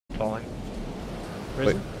falling.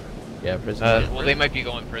 Prison? Yeah, prison. Well, they might be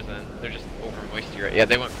going prison. They're just over Moisty, right? Yeah,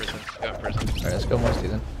 they went prison. They went prison. Alright, let's go Moisty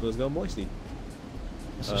then. Let's go Moisty.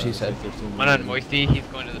 That's what she said. One on Moisty, he's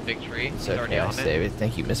going to the big tree. It's He's already okay, on it. David.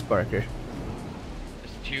 Thank you, Miss Barker.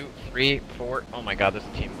 There's 2, 3, 4. Oh my god, there's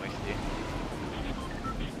a team Moisty.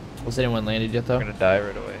 Was anyone landed yet though? They're gonna die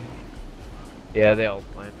right away. Yeah, they all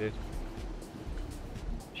landed.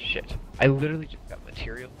 Shit. I literally just got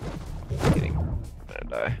material. I'm kidding. I'm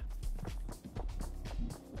gonna die.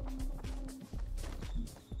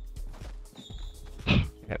 I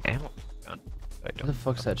got ammo. Gun. I Where the don't.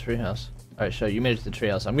 fuck's that treehouse? Alright, show you made it to the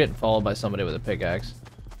treehouse. I'm getting followed by somebody with a pickaxe.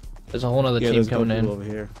 There's a whole nother team there's a coming in. over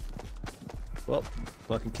here. Well,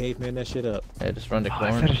 fucking caveman that shit up. Yeah, just run to Oh,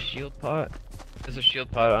 corn. I got a shield pot. There's a shield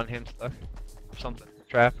pot on him stuck. Or something.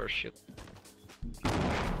 Trap or shield.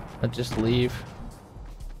 Let's just leave.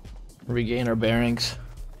 Regain our bearings.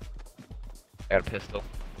 I got a pistol.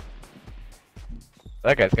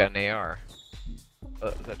 That guy's got an AR.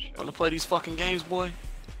 That shit. Wanna play these fucking games, boy?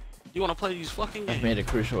 You wanna play these fucking I've games? made a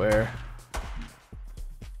crucial error.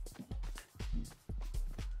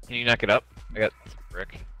 Can you knock it up? I got some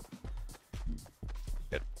brick.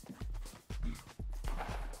 Good.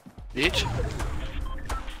 Bitch.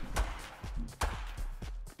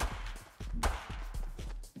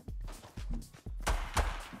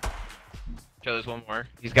 Joe, there's one more.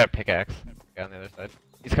 He's got a pickaxe. Guy on the other side.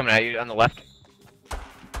 He's coming at you on the left.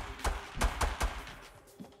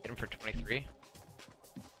 Hit him for 23.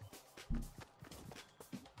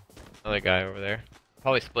 Another guy over there.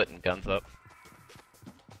 Probably splitting guns up.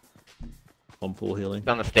 I'm full healing. He's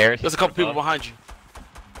on the stairs. There's a couple people above. behind you.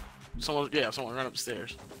 Someone ran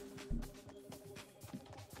upstairs.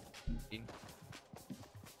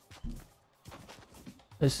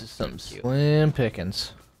 This is some Thank you. slim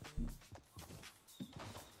pickings.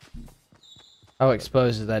 How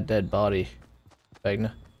exposed is that dead body,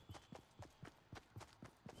 Vegna?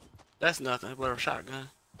 That's nothing but a shotgun.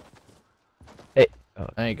 Hey. Oh,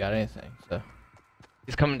 I ain't got anything, so.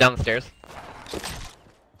 he's coming down the stairs.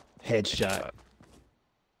 Headshot.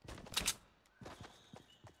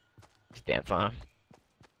 Stance on him.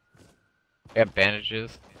 I got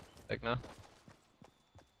bandages. Like no.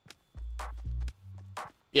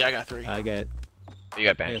 Yeah, I got 3. You I got, got I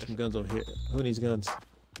got bandages. some guns over here. Who needs guns?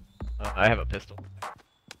 I have a pistol.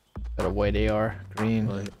 Got a white AR, green,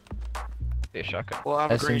 Like, See a shotgun. Well, I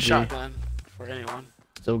have a green SMG. shotgun for anyone.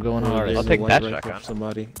 still going hard. there's I'll a take white that rifle shotgun. for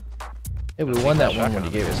somebody. Hey, we I'll won take that that one when you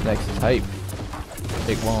shotgun. gave us Nexus hype.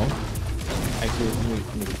 Big long. Actually,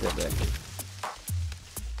 let me get that back.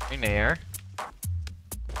 Green AR.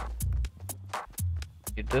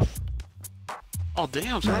 Get this. Oh damn,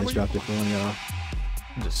 Nah, son. I where just you- dropped it for one of y'all.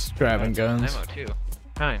 Just grabbing guns. Ammo too.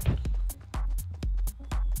 Kind.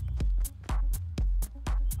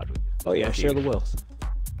 Oh yeah, share the wealth.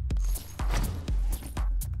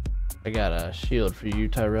 I got a shield for you,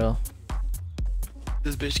 Tyrell.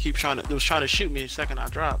 This bitch was trying to shoot me the second I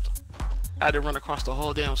dropped. I had to run across the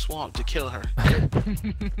whole damn swamp to kill her.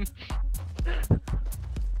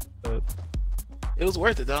 It was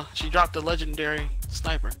worth it though. She dropped a legendary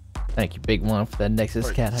sniper. Thank you, Big One, for that Nexus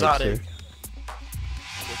Or cat hype, sir. exotic.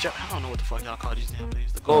 Which I don't know what the fuck y'all call these damn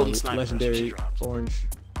things. The golden sniper. That's what she Legendary dropped. orange.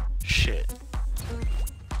 Shit.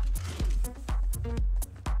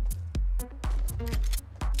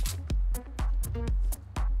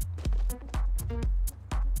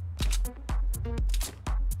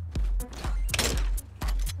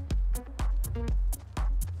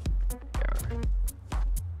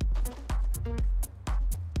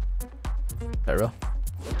 Tyrell.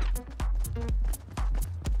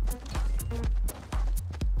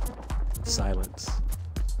 Silence.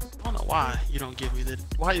 I don't know why you don't give me the.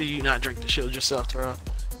 Why do you not drink the shield yourself, Terrell?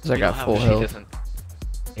 Because I You got don't have full a He health. doesn't.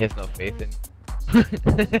 He has no faith in.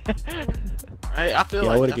 Right? I feel Yeah,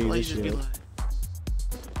 I like would've I feel gave like you you just be shield. like,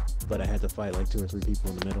 But I had to fight like 2 or 3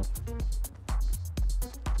 people in the middle.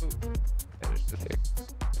 There's this here.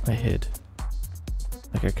 I hid.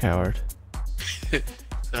 Like a coward. that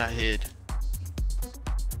I hid.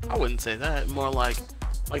 I wouldn't say that. More like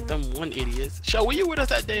them one idiots. Show, were you with us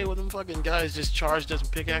that day when them fucking guys just charged us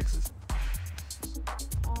with pickaxes?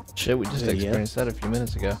 Shit, we just Yeah. experienced that a few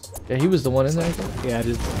minutes ago. Yeah, he was the one in there. Yeah, I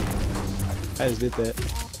just did that.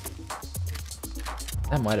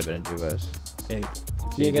 That might have been a duos. Hey,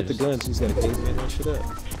 if you ain't got the guns, you just gotta caveman that shit up.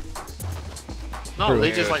 No, True.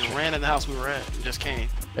 they just like ran in the house we were at and just came.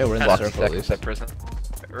 Hey, we're in the Lots circle at seconds least. at prison.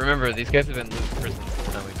 Remember, these guys have been losing prison the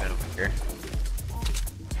whole time we've been over here.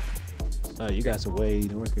 You guys are way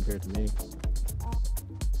north compared to me.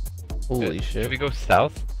 Holy Should shit. we go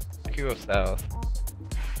south? We could go south.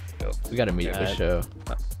 We gotta meet at the Yeah, show.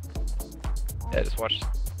 Yeah, just watch.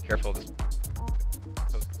 Careful. This.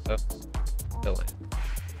 Oh, still in.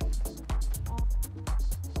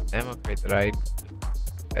 Ammo crate that I.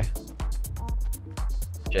 Okay.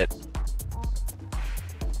 Shit.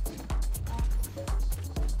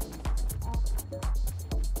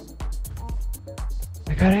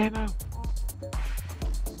 I got ammo.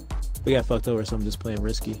 We got fucked over, so I'm just playing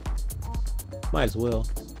risky. Might as well.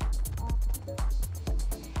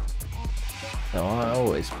 No, I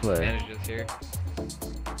always play. Bandages here.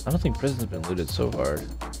 I don't think prison's been looted so hard.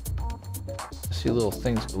 I see little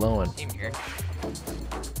things glowing. Team here.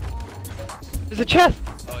 There's a chest!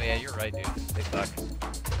 Oh yeah, you're right, dude. They suck.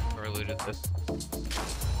 Or looted this.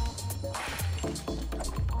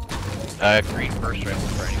 Green first rifle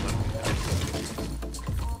for anyone.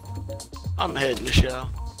 I'm heading to shell.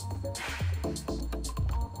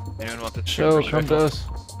 Anyone want the Show, first come to rifle? us.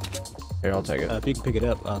 Here, I'll take it. If you can pick it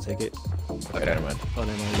up, I'll take it. Okay, never mind. Oh,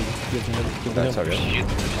 never mind. Give it to him. Give it That's to him. okay.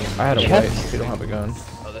 Shit. I had a Chest? wife. You don't have a gun.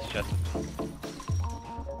 Oh, this chest.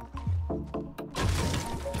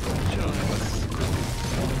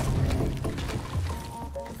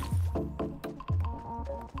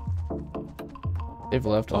 They've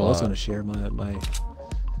left a I was lot. gonna share my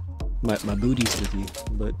booties with you,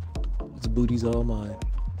 but it's booties all mine.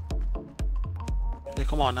 Hey,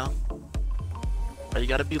 come on now. Why you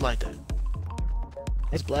gotta be like that?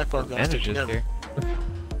 This black folk gotta stick Bandages together. here.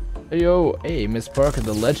 Hey, yo, hey, Miss Parker,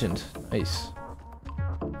 the legend. Nice.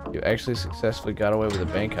 You actually successfully got away with a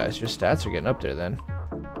bank heist. Your stats are getting up there then.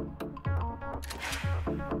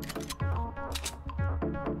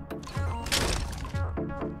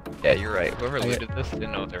 Yeah, you're right. Whoever looted this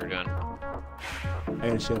didn't know what they were doing. I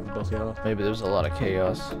got a share for both y'all. Maybe there's a lot of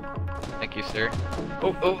chaos. Thank you, sir.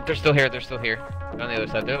 Oh, they're still here. They're still here. They're on the other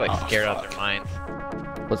side. They're like Oh, scared out fuck. their minds.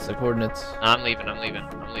 What's the coordinates? I'm leaving.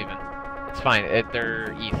 It's fine.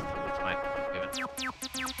 They're east. It's fine. I'm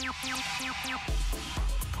leaving.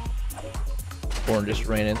 Born just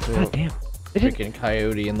ran into a God damn. They didn't. freaking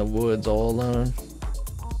coyote in the woods all alone.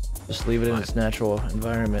 Just leave it in Fine. its natural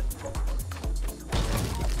environment.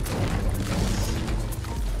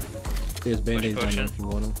 There's band-aids on there potion. if you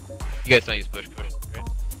want them. You guys don't use push, right?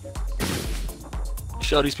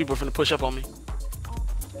 Show these people finna push up on me.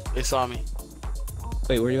 They saw me.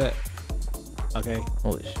 Wait, where you at? Okay.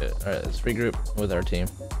 Holy shit. Alright, let's regroup with our team.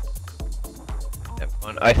 Yep,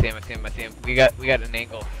 I see him. We got an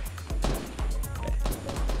angle.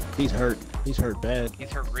 He's hurt. He's hurt bad.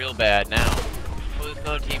 He's hurt real bad now. Oh, there's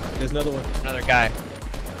another team. There's another one. Another guy.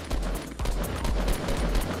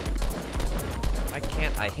 Why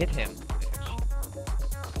can't I hit him?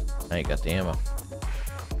 Now you got the ammo.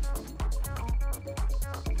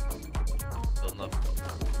 Building up.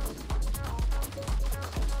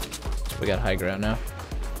 We got high ground now.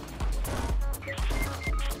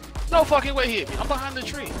 No fucking way he hit me. I'm behind the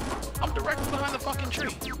tree. I'm directly behind the fucking tree.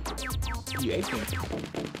 You ate him.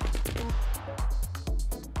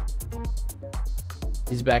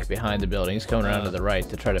 He's back behind the building. He's coming around to the right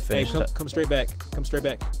to try to Hey, finish. come straight back. Come straight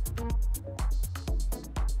back.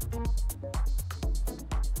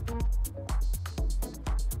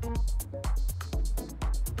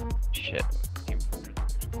 Shit. Team.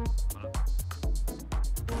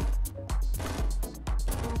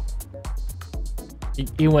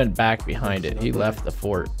 He went back behind it. He left the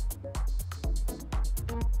fort.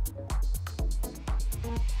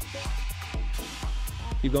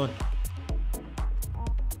 Keep going.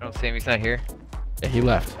 I don't see him. He's not here. Yeah, he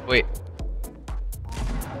left. Wait.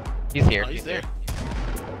 He's here. Oh, he's there.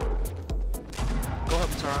 Go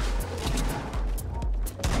ahead, Tara.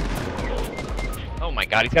 Oh my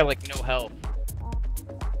god, he's got like no health.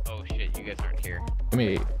 Oh shit, you guys aren't here. Give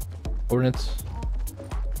me coordinates.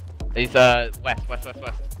 He's west.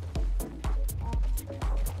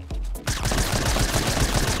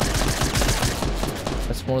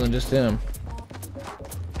 That's more than just him.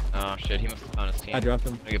 Oh shit, he must have found his team. I dropped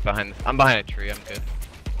him. I'm gonna get behind this. I'm behind a tree. I'm good.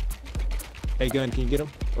 Hey, gun, can you get him?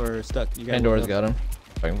 Or stuck? You got Pandora's got him.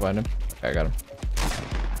 If I can find him. Okay, I got him.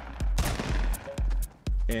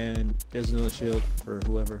 And there's another shield for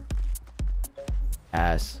whoever.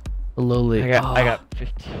 Ass. Lowly. I got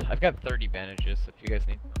 50. I've got 30 bandages if you guys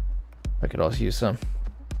need them. I could also use some.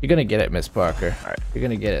 You're gonna get it, Miss Parker. Alright. You're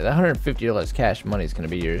gonna get it. That $150 cash money is gonna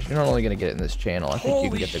be yours. You're not only gonna get it in this channel. I think you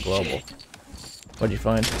can get the global. Shit. What'd you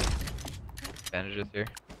find? Bandages here.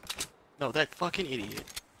 No, that fucking idiot.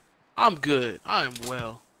 I'm good. I am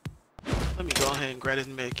well. Let me go ahead and grab his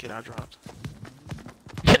med kit I dropped.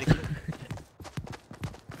 Thank you.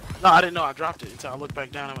 No, I didn't know I dropped it until I looked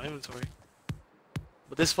back down at my inventory.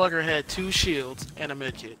 But this fucker had 2 shields and a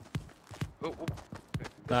med kit. Oh,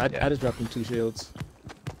 No, I Yeah. just dropped him 2 shields.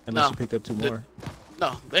 Unless No. you picked up 2 more.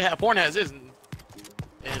 No, they have Porn has his,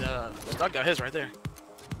 and Doug got his right there.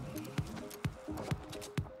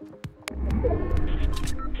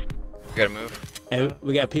 We gotta move. And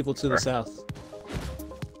we got people to the south.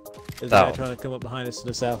 There's a guy South. trying to come up behind us to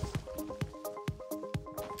the south.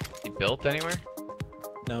 He built anywhere?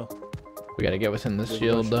 No. We gotta get within this There's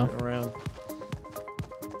shield a though. bunch around.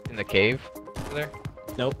 In the cave over there?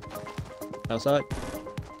 Nope. Outside.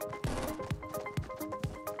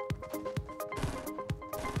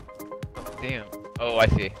 Damn. Oh, I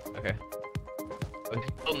see. Okay. Oh, he's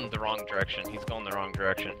going the wrong direction. He's going the wrong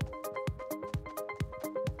direction.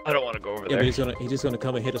 I don't want to go over Yeah, there. but he's just gonna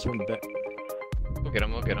come and hit us from the back. We'll get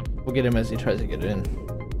him. We'll get him. We'll get him as he tries to get in.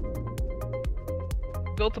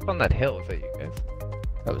 Built up on that hill. Is that you guys?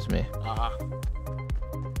 That was me.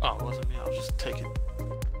 Oh, it wasn't me. I was just taking.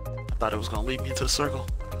 I thought it was gonna lead me into the circle.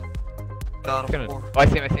 God He's of gonna... War. Oh, I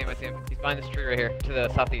see him. I see him. I see him. He's behind this tree right here, to the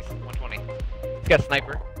southeast, 120. He's got a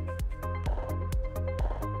sniper.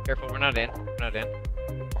 Careful, we're not in. We're not in.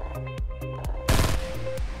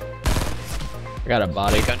 I got a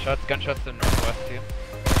body. Gunshots. Gunshots to the northwest too.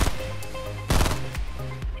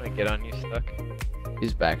 Trying to get on you, stuck.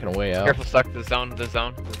 He's backing away out. Careful, stuck. The zone. The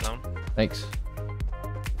zone. The zone. Thanks.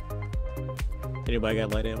 Anybody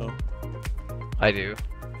got light ammo? I do.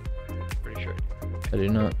 Pretty sure. I do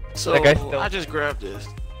not. So That guy's still- I just grabbed this.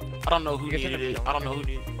 I don't know who You guys needed end up it. I don't know who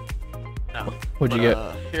needed it. No. What'd you get?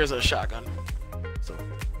 Here's a shotgun. So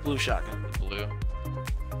blue shotgun. Blue.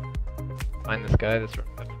 Find this guy. This.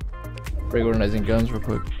 Reorganizing guns real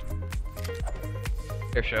quick.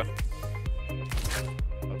 Here, show.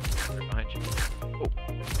 Oh, they're behind you. Oh,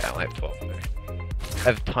 yeah, I only have 12 there. I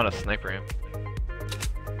have a ton of sniper ammo.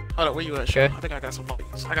 Hold up, where you at, Sean? Okay. I think I got some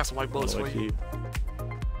bullets. I got some white bullets for Like you. you.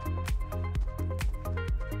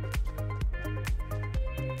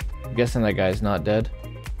 I'm guessing that guy's not dead.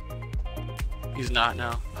 He's not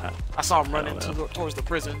now. I saw him running don't know. towards the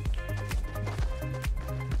prison.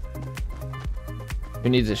 Who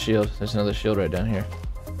needs a shield? There's another shield right down here.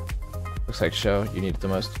 Looks like Show, you need it the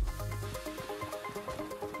most.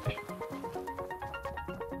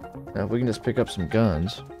 Now, if we can just pick up some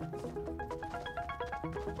guns.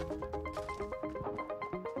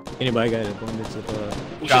 Anybody got an abundance of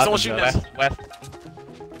Shot, Shot, someone shooting us. west.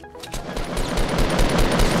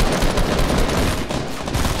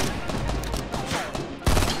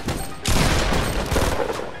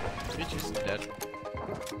 Bitch is dead.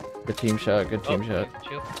 Good team shot, good team shot.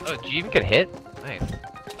 Shield. Oh, did you even get hit? Nice.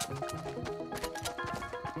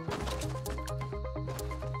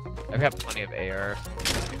 I've got plenty of AR.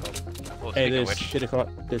 Well, Hey, speaking of there's which, shit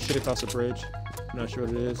across the bridge. I'm not sure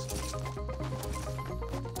what it is.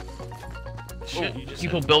 Shit, you just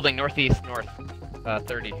people building northeast, north,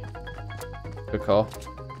 30. Good call.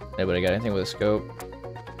 Anybody got anything with a scope?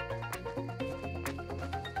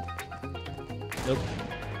 Nope.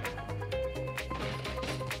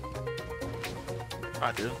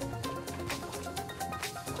 I do.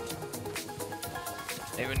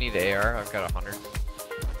 Anyone need AR? I've got 100.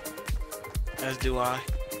 As do I.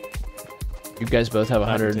 You guys both have I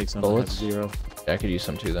can 100 take some, I have bullets? 0. Yeah, I could use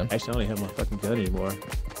some too then. Actually, I don't even have my fucking gun anymore.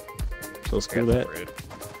 So I screw got that. some rude.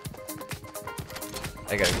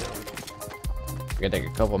 I gotta go. I can take a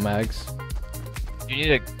couple mags. You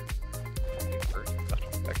need a...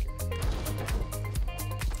 Back here.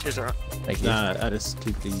 Here's our. Thank you. Nah, I just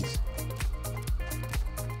keep these.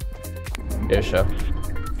 Here, Show.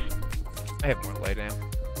 I have more light ammo.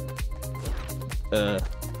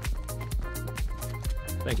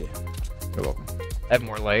 Thank you. You're welcome. I have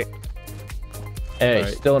more light. Hey,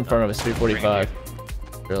 Alright. still in front of us, 345.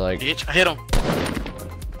 They're like, Bitch, I hit him.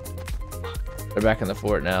 they're back in the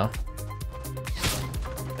fort now.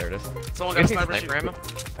 There it is. Someone You got a guys need sniper sniper ammo?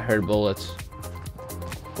 I heard bullets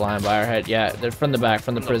flying by our head. Yeah, they're from the back,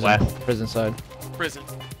 from the From the prison, west. prison side. prison.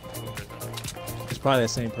 It's probably that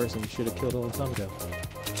same person you should have killed a long time ago.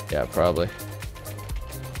 Yeah, probably.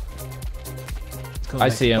 It's coming I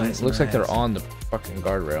back see to them. bite us in Looks the like they're ass. on the fucking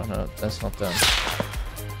guardrail. No, that's not them.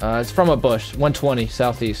 It's from a bush. 120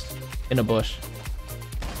 southeast, in a bush.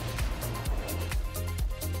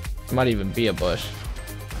 It might even be a bush.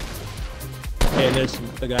 Hey, there's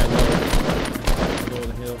the guy low of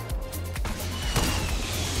the hill.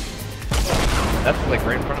 That's like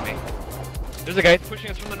right in front of me. There's a guy pushing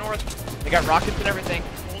us from the north. They got rockets and everything.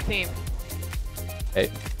 Whole team. Hey,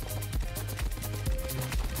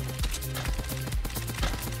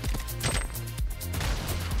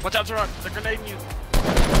 Watch out, Turok. They're grenading you.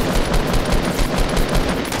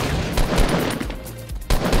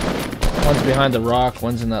 one's behind the rock.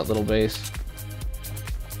 One's in that little base.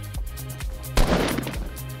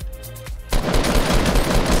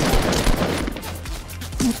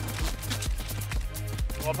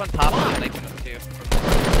 on top of the sniping us too.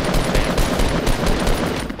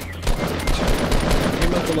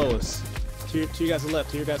 Came up below us. To you guys left.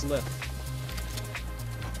 To your guys left.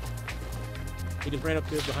 He just ran up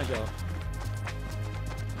here behind y'all.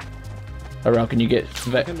 Tyrell, can you get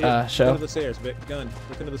Look under show? the stairs, Vic. Gun.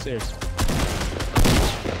 Look under the stairs.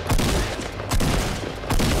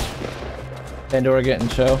 Pandora getting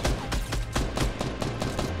show.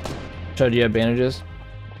 Show, do you have bandages?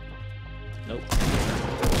 Nope.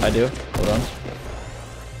 I do. Hold on.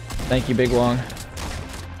 Thank you, Big Long.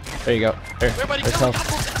 There you go. Here. Everybody There's go.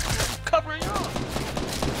 health. I'm covering y'all.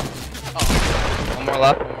 One more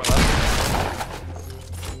left. One more left.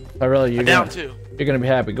 Tyrell, you're Down gonna, two. you're gonna be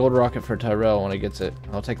happy. Gold rocket for Tyrell when he gets it.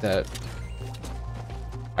 I'll take that.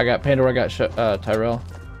 I got Pandora. I got Tyrell.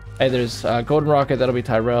 Hey, there's golden rocket. That'll be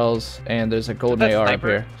Tyrell's, and there's a golden That's AR sniper.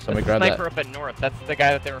 up here. Somebody That's grab the that. sniper up at north. That's the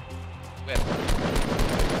guy that they were with.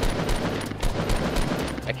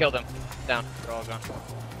 I killed him. Down. They're all gone.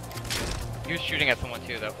 He was shooting at someone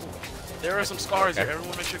too, though. There are some scars Okay. here.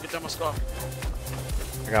 Everyone make sure to get them a scar.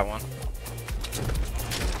 I got one.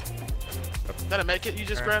 Is that a med kit you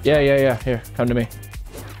just grabbed? Yeah. Here, come to me.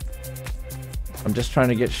 I'm just trying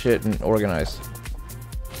to get shit and organized.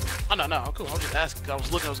 Oh, no, I'm cool. I was just asking. 'Cause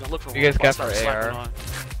I was gonna look for You one. guys before I got started for slapping AR? on.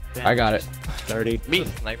 Damn. I got it. 30. Me.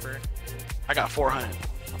 Sniper. I got 400.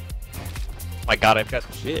 My God, I've got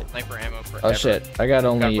Shit. sniper ammo forever. Oh shit, I got Got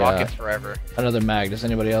only rockets forever. another mag. Does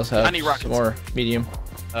anybody else have I need rockets. some more medium?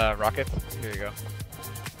 Rockets. Here you go.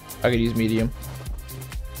 I could use medium.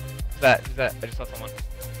 Who's that? Who's that? I just saw someone.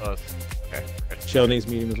 Close. Okay. Good. Shell needs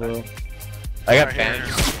medium as well. I got Right here.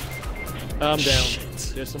 bandages. I'm down. Shit.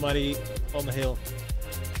 There's somebody on the hill.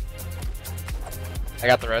 I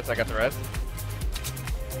got the res. I got the res.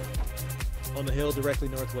 On the hill directly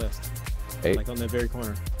northwest. Hey, Like on that very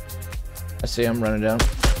corner. I see him running down.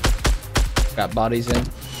 Got bodies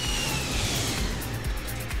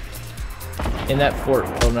in that fort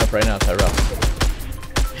blowing up right now, Tyrell.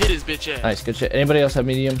 Hit his bitch ass. Nice, good shit. Anybody else have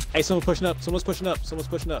medium Hey, someone's pushing up. Someone's pushing up. Someone's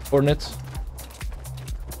pushing up. coordinates?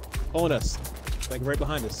 On us. Like right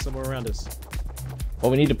behind us. Somewhere around us. Well,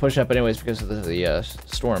 we need to push up anyways because of the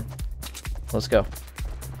storm. Let's go.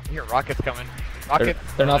 I hear rockets coming. They're, Rockets.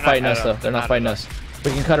 they're not fighting us I though. don't- They're not fighting us.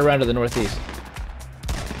 We can cut around to the northeast.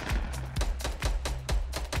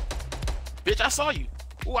 Bitch, I saw you.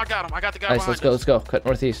 Ooh, I got him. I got the guy Nice, behind let's go. us. Let's go. Cut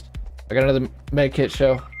northeast. I got another med kit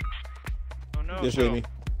show. Oh no. Just no. with me.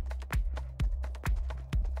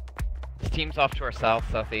 This team's off to our south,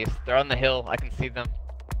 southeast. They're on the hill. I can see them.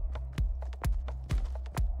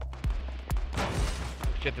 Oh,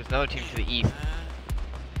 shit, there's another team to the east.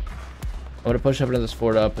 I'm gonna push up into this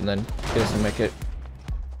fort up and then get us a med kit.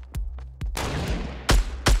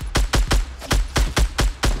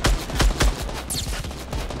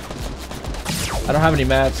 I don't have any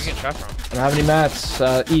Where mats. you getting shot from? I don't have any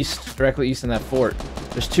mats east, directly east in that fort.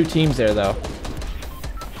 There's two teams there though.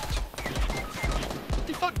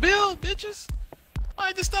 You fuck build, bitches. I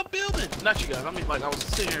had to stop building. Not you guys. I mean, like, I was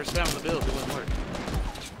sitting here spamming the build. It wouldn't work.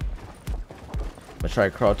 I'm gonna try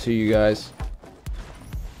to crawl to you guys.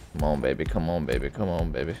 Come on, baby. Come on, baby. Come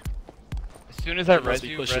on, baby. As soon as I They must res be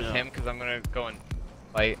you, pushing res out. him, because I'm gonna go and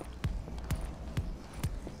fight.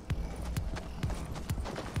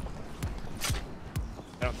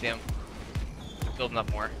 I don't see him. Building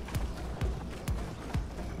up more.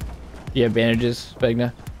 You have bandages,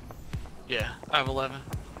 Vegna? Yeah, I have 11.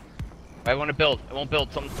 I want to build. I won't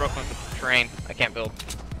build. Something's broken with the terrain. I can't build.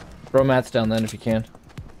 Throw mats down then if you can.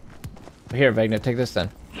 Here, Vegna, take this then.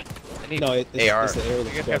 I need No, it's AR. the air You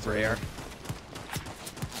that's guys have for better. AR.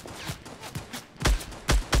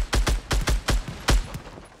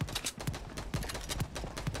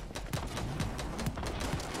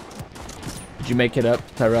 Did you make it up,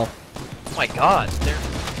 Tyrell? Oh my God!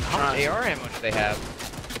 How much Trying. AR ammo do they have?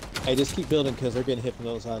 Hey, just keep building because they're getting hit from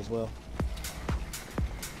the other side as well.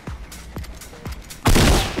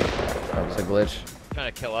 That was a glitch.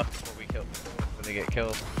 Trying to kill us before we kill. Before they get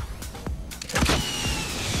killed.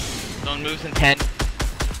 Zone moves in 10.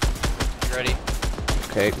 You ready?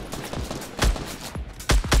 Okay.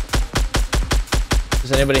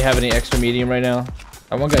 Does anybody have any extra medium right now?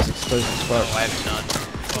 One guy's exposed to Oh, spot. I have none.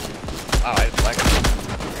 Oh, wow, I just like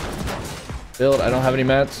it. Build, I don't have any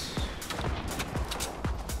mats.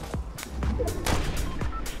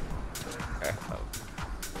 Okay.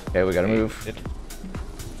 Okay, we gotta move.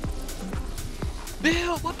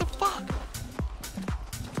 Bill, what the fuck?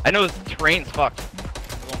 I know this terrain's fucked.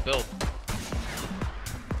 I won't build.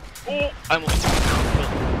 Oh, I'm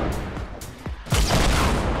build.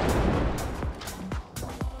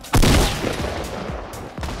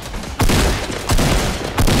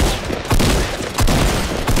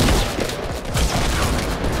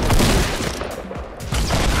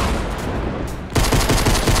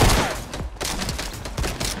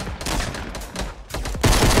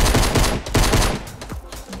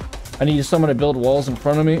 I need someone to build walls in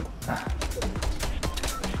front of me.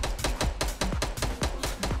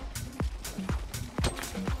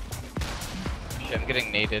 Shit, I'm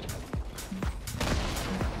getting naded.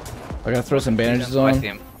 I gotta throw some bandages Oh, I on. see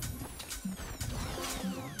him.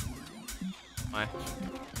 My.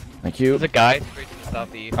 Thank you. There's a guy straight to the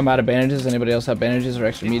southeast. I'm out of bandages. Anybody else have bandages or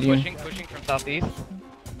extra He's medium? pushing from southeast.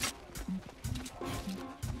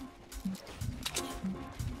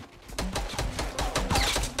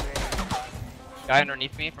 Guy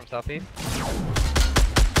underneath me from southeast.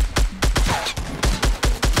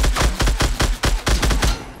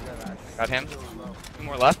 Got him. 2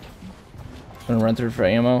 more left. I'm gonna run through for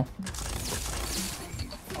ammo.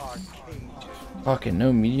 Fucking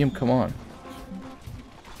no medium. Come on.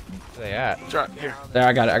 Where they at? Drop here. There,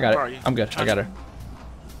 I got it. I got Where are you? it. I'm good. I got her.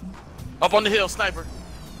 Up on the hill, sniper.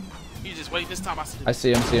 You just wait this time. I see. I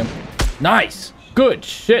see him. See him. Nice. Good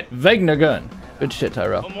shit. Vegna gun. Good shit,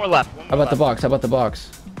 Tyrell. 1 more left. 1 more How about the left. box? How about the box?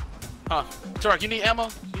 Huh? Turk, you need ammo?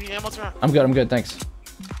 You need ammo, Turk? I'm good. I'm good. Thanks.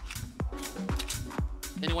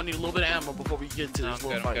 Anyone need a little bit of ammo before we get to No, this I'm little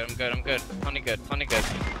good, I'm fight? good, I'm good, I'm good. Plenty good, plenty good.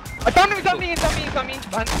 I found him, he's on me, he's on me, he's on me.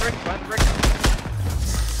 Behind the brick, behind the brick.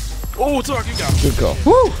 Oh, Turk, you got him. Good call.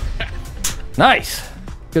 Woo. Nice.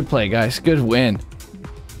 Good play, guys. Good win.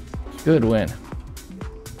 Good win.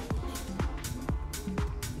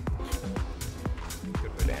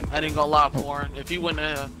 I ain't gonna lie, Porn. If you went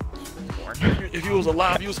if you was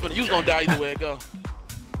alive, you was gonna die either way it go.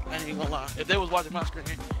 I ain't gonna lie. If they was watching my screen,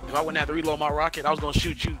 if I wouldn't have to reload my rocket, I was gonna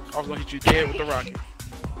shoot you. I was gonna hit you dead with the rocket.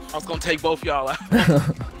 I was gonna take both y'all out.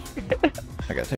 I got